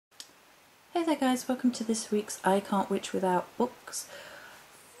Hey there guys, welcome to this week's I Can't Witch Without Books.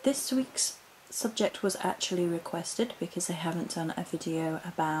 This week's subject was actually requested because I haven't done a video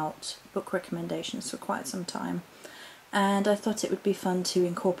about book recommendations for quite some time, and I thought it would be fun to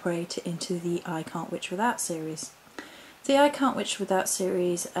incorporate it into the I Can't Witch Without series. The I Can't Witch Without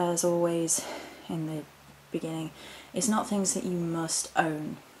series, as always in the beginning, is not things that you must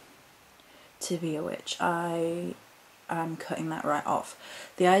own to be a witch. I'm cutting that right off.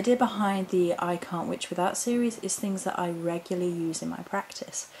 The idea behind the I Can't Witch Without series is things that I regularly use in my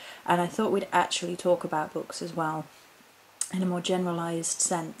practice, and I thought we'd actually talk about books as well in a more generalised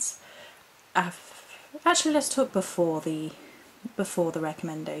sense. Actually, let's talk before the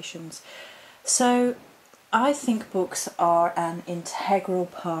recommendations. So I think books are an integral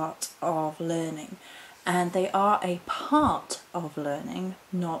part of learning, and they are a part of learning,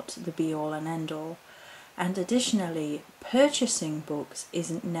 not the be-all and end-all. And additionally, purchasing books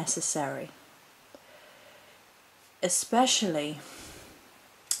isn't necessary, especially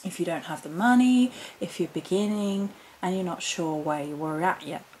if you don't have the money, if you're beginning and you're not sure where you were at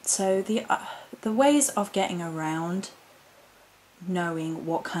yet. So the ways of getting around knowing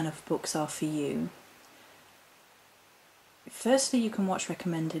what kind of books are for you: firstly, you can watch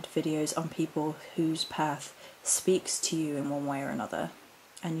recommended videos on people whose path speaks to you in one way or another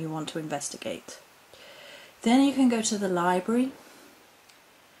and you want to investigate. Then you can go to the library.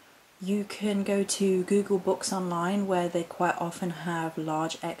 You can go to Google Books Online, where they quite often have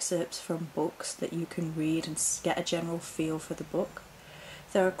large excerpts from books that you can read and get a general feel for the book.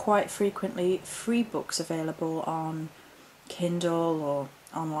 There are quite frequently free books available on Kindle or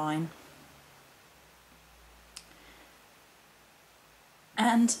online.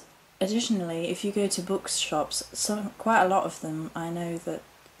 And additionally, if you go to bookshops, quite a lot of them, I know that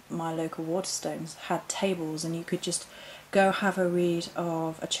my local Waterstones had tables, and you could just go have a read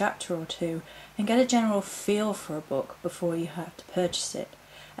of a chapter or two and get a general feel for a book before you have to purchase it.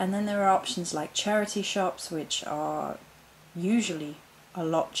 And then there are options like charity shops, which are usually a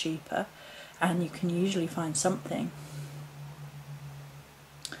lot cheaper, and you can usually find something.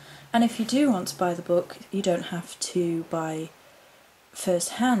 And if you do want to buy the book, you don't have to buy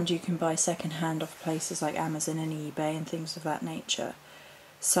first hand. You can buy second hand off places like Amazon and eBay and things of that nature.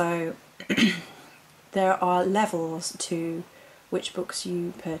 So there are levels to which books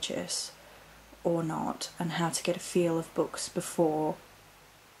you purchase or not, and how to get a feel of books before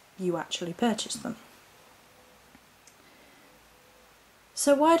you actually purchase them.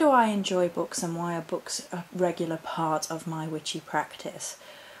 So why do I enjoy books, and why are books a regular part of my witchy practice?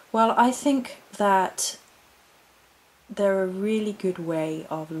 Well, I think that they're a really good way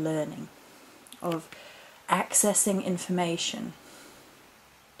of learning, of accessing information.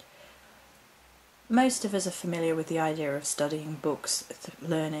 Most of us are familiar with the idea of studying books,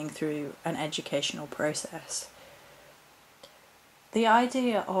 learning through an educational process. The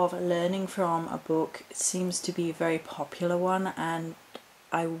idea of learning from a book seems to be a very popular one, and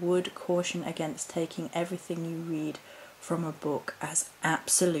I would caution against taking everything you read from a book as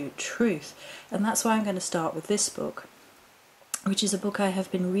absolute truth. And that's why I'm going to start with this book, which is a book I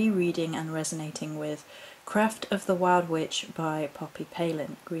have been rereading and resonating with: Craft of the Wild Witch by Poppy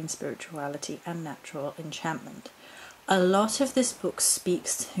Palin, Green Spirituality and Natural Enchantment. A lot of this book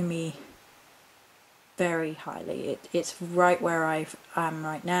speaks to me very highly. It's right where I am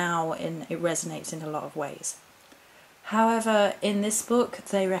right now, and it resonates in a lot of ways. However, in this book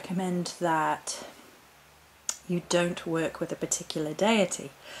they recommend that you don't work with a particular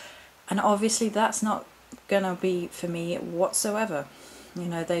deity, and obviously that's not gonna be for me whatsoever. You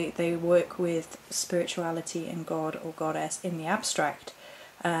know, they work with spirituality and God or goddess in the abstract,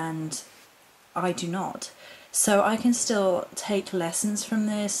 and I do not. So I can still take lessons from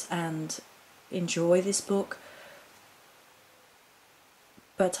this and enjoy this book,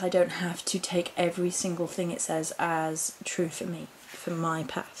 but I don't have to take every single thing it says as true for me, for my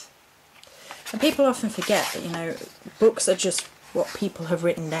path. And people often forget that, you know, books are just what people have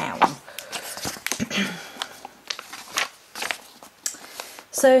written down.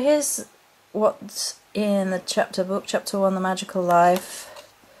 So here's what's in the chapter 1, The Magical Life.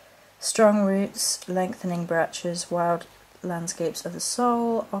 Strong roots, lengthening branches, wild landscapes of the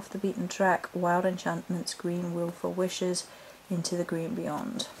soul, off the beaten track, wild enchantments, green willful wishes, into the green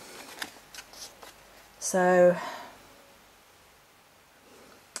beyond. So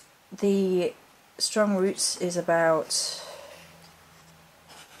the strong roots is about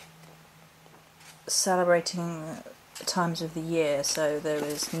celebrating times of the year. So there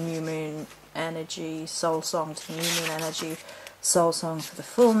is new moon energy, soul song to new moon energy, soul song for the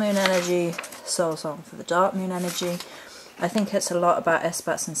full moon energy, soul song for the dark moon energy, I think it's a lot about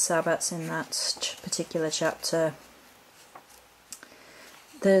Esbats and Sabbats in that particular chapter.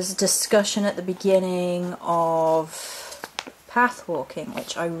 There's a discussion at the beginning of path walking,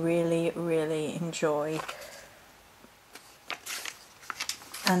 which I really, really enjoy.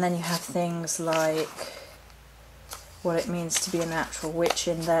 And then you have things like what it means to be a natural witch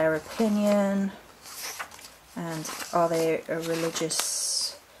in their opinion, and are they a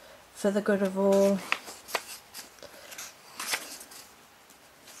religious for the good of all.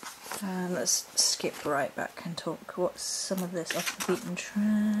 And let's skip right back and talk what's some of this off the beaten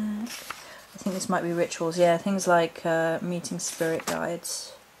track. I think this might be rituals, yeah, things like meeting spirit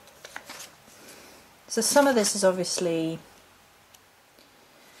guides. So some of this is obviously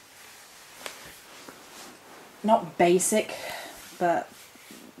not basic, but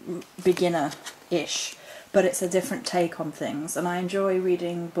beginner-ish, but it's a different take on things, and I enjoy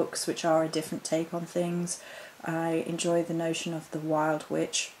reading books which are a different take on things. I enjoy the notion of the wild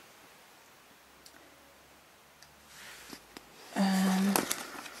witch.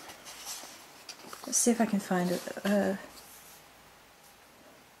 Let's see if I can find it. A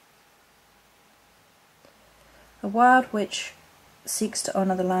wild witch seeks to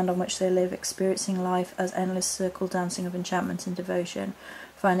honour the land on which they live, experiencing life as endless circle dancing of enchantment and devotion,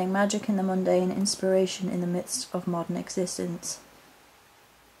 finding magic in the mundane, inspiration in the midst of modern existence.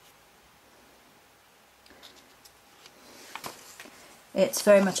 It's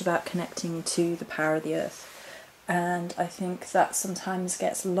very much about connecting to the power of the earth, and I think that sometimes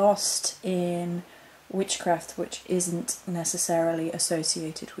gets lost in witchcraft, which isn't necessarily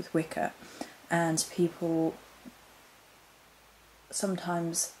associated with Wicca, and people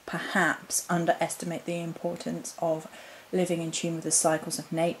sometimes perhaps underestimate the importance of living in tune with the cycles of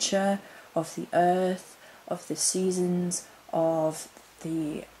nature, of the earth, of the seasons, of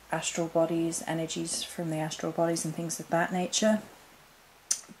the astral bodies, energies from the astral bodies and things of that nature.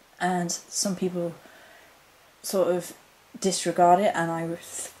 And some people sort of disregard it, and I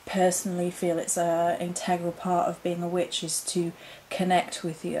personally feel it's an integral part of being a witch is to connect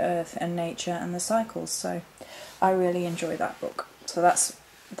with the earth and nature and the cycles. So I really enjoy that book. So that's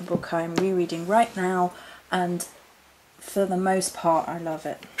the book I'm rereading right now, and for the most part I love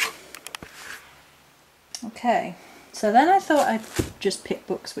it. Okay, so then I thought I'd just pick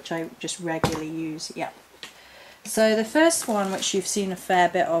books which I just regularly use. Yeah. So the first one, which you've seen a fair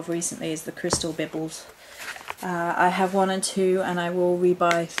bit of recently, is the Crystal Bibbles. I have 1 and 2, and I will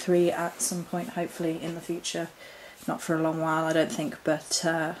rebuy 3 at some point, hopefully in the future. Not for a long while, I don't think, but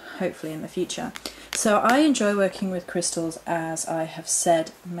hopefully in the future. So I enjoy working with crystals, as I have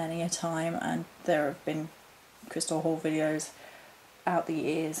said many a time, and there have been crystal haul videos out the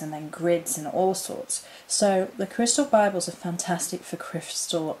years, and then grids and all sorts. So the Crystal Bibles are fantastic for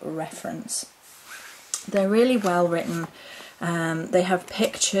crystal reference. They're really well written. They have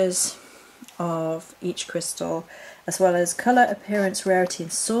pictures of each crystal, as well as colour, appearance, rarity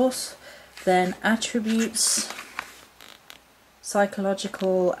and source, then attributes,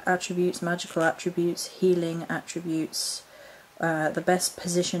 psychological attributes, magical attributes, healing attributes, the best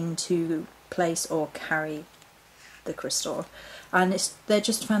position to place or carry the crystal, and they're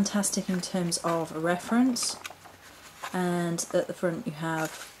just fantastic in terms of a reference. And at the front you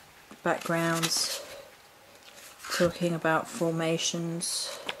have backgrounds talking about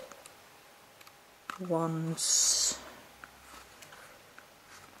formations, wands,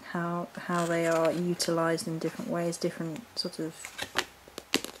 how they are utilised in different ways, different sort of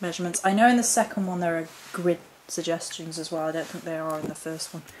measurements. I know in the second one there are grid suggestions as well. I don't think there are in the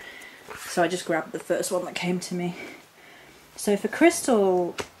first one, so I just grabbed the first one that came to me. So for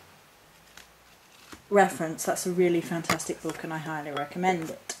crystal reference, that's a really fantastic book, and I highly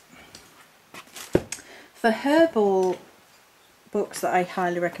recommend it. For herbal books that I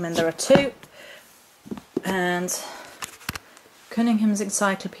highly recommend, there are 2, and Cunningham's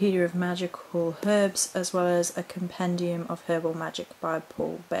Encyclopedia of Magical Herbs, as well as A Compendium of Herbal Magic by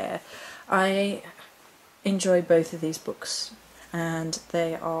Paul Bear. I enjoy both of these books, and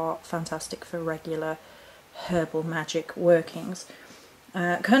they are fantastic for regular herbal magic workings.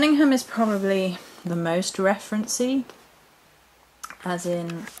 Cunningham is probably the most referencey, as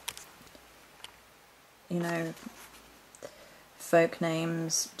in, you know, folk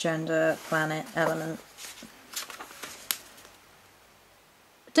names, gender, planet, element,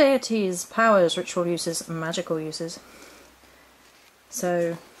 deities, powers, ritual uses, and magical uses.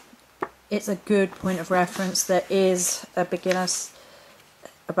 So it's a good point of reference. There is a beginner's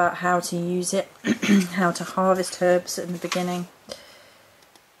about how to use it, how to harvest herbs in the beginning,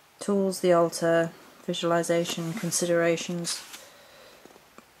 tools, the altar, visualization, considerations,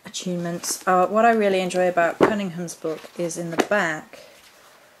 attunements. What I really enjoy about Cunningham's book is in the back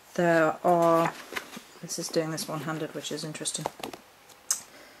there are, this is doing this one-handed, which is interesting.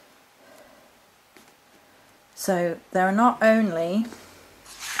 So there are not only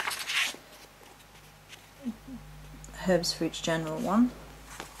herbs for each general one,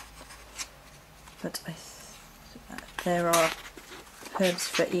 but there are herbs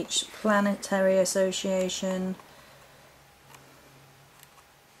for each planetary association.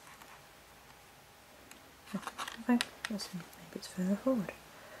 Maybe it's further forward.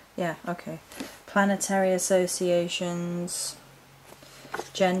 Yeah, okay. Planetary associations,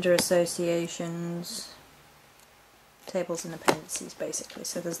 gender associations, tables and appendices basically,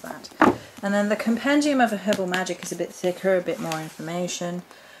 so there's that. And then the Compendium of Herbal Magic is a bit thicker, a bit more information.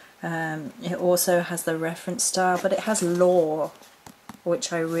 It also has the reference style, but it has lore,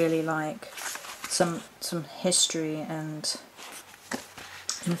 which I really like. Some history and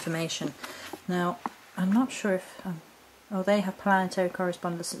information. Now, I'm not sure if... oh, they have planetary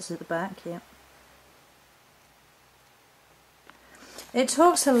correspondences at the back, yeah. It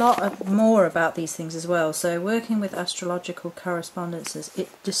talks a lot more about these things as well. So working with astrological correspondences, it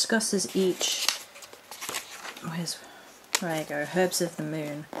discusses each... there you go, herbs of the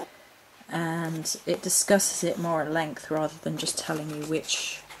moon. And it discusses it more at length rather than just telling you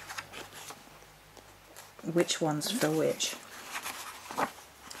which one's for which.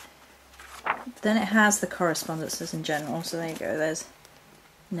 Then it has the correspondences in general, so there you go, there's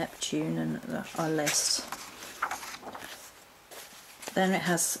Neptune and our list. Then it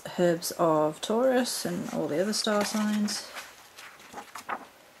has herbs of Taurus and all the other star signs.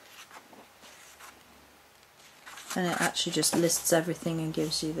 And it actually just lists everything and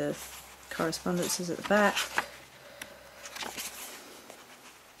gives you the correspondences at the back.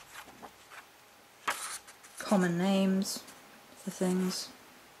 Common names for things,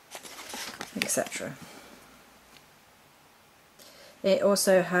 etc. It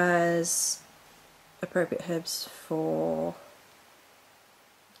also has appropriate herbs for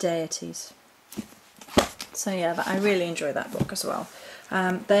deities. So yeah, I really enjoy that book as well.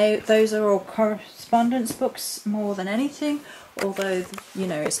 Those are all correspondence books more than anything, although, you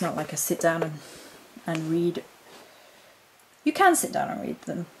know, it's not like a sit down and read. You can sit down and read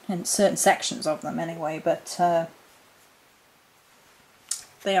them, in certain sections of them anyway, but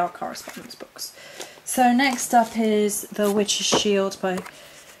they are correspondence books. So next up is The Witch's Shield by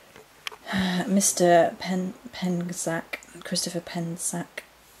Mr. Penczak, Christopher Penczak.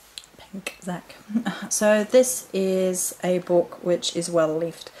 So this is a book which is well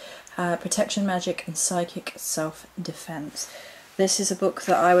leafed. Protection Magic and Psychic Self-Defense. This is a book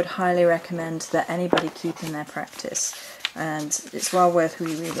that I would highly recommend that anybody keep in their practice, and it's well worth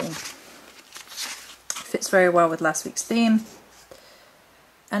rereading. Fits very well with last week's theme,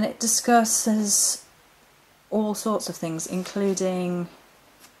 and it discusses all sorts of things, including,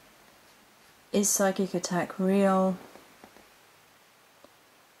 is psychic attack real?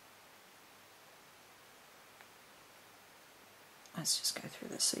 Let's just go through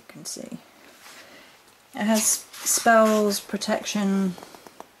this so you can see. It has spells, protection,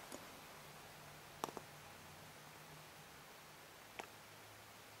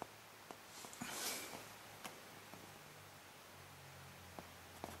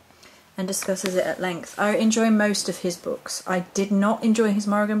 and discusses it at length. I enjoy most of his books. I did not enjoy his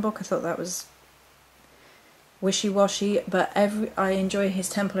Morrigan book. I thought that was wishy-washy, but I enjoy his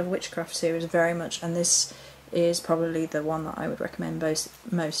Temple of Witchcraft series very much, and this is probably the one that I would recommend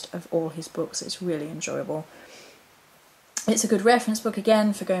most of all his books. It's really enjoyable. It's a good reference book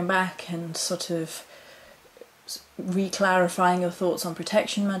again for going back and sort of re-clarifying your thoughts on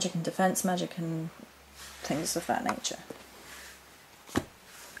protection magic and defense magic and things of that nature.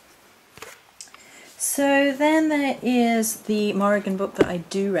 So then there is the Morrigan book that I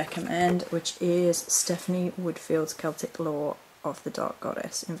do recommend, which is Stephanie Woodfield's Celtic Lore of the Dark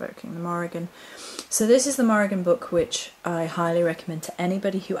Goddess, Invoking the Morrigan. So this is the Morrigan book which I highly recommend to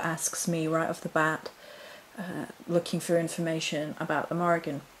anybody who asks me right off the bat, looking for information about the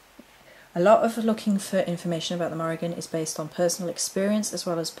Morrigan. A lot of looking for information about the Morrigan is based on personal experience as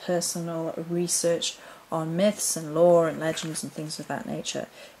well as personal research on myths and lore and legends and things of that nature.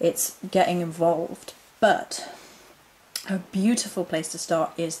 It's getting involved, but a beautiful place to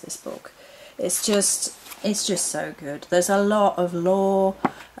start is this book. It's just so good. There's a lot of lore,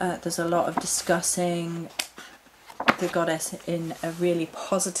 there's a lot of discussing the goddess in a really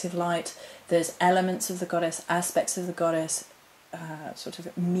positive light. There's elements of the goddess, aspects of the goddess, sort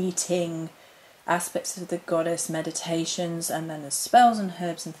of meeting aspects of the goddess, meditations, and then there's spells and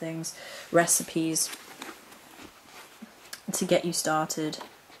herbs and things, recipes to get you started.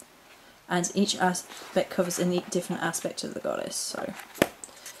 and each aspect covers a different aspect of the goddess, so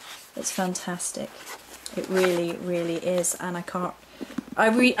it's fantastic. It really, really is, and I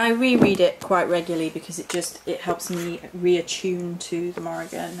reread it quite regularly because it helps me reattune to the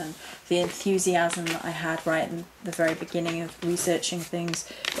Morrigan and the enthusiasm that I had right in the very beginning of researching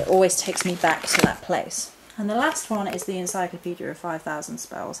things. It always takes me back to that place. And the last one is the Encyclopedia of 5,000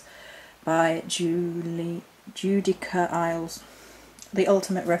 Spells by Judica Isles, the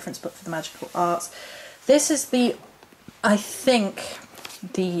ultimate reference book for the magical arts. This is I think,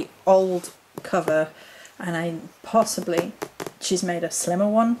 the old cover, and she's made a slimmer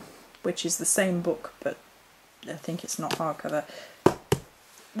one, which is the same book, but I think it's not hardcover.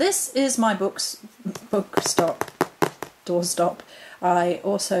 This is my doorstop. I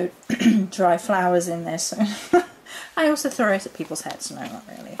also dry flowers in this. I also throw it at people's heads. No, not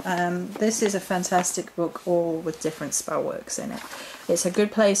really. This is a fantastic book, all with different spell works in it. It's a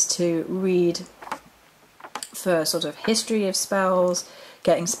good place to read for sort of history of spells,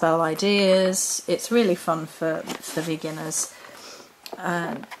 getting spell ideas. It's really fun for beginners.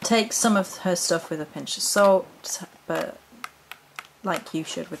 Take some of her stuff with a pinch of salt, but like you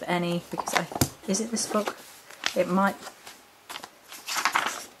should with any, because is it this book? It might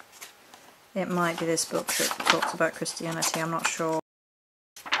be this book that talks about Christianity, I'm not sure.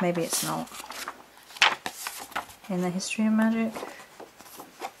 Maybe it's not. In the History of Magic.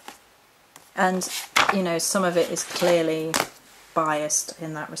 And, you know, some of it is clearly biased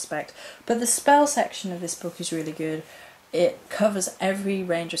in that respect. But the spell section of this book is really good. It covers every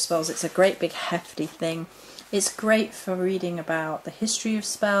range of spells. It's a great big hefty thing. It's great for reading about the history of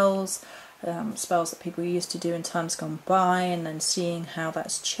spells, spells that people used to do in times gone by, and then seeing how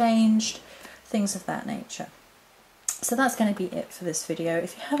that's changed, things of that nature. So that's going to be it for this video.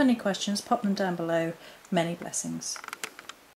 If you have any questions, pop them down below. Many blessings.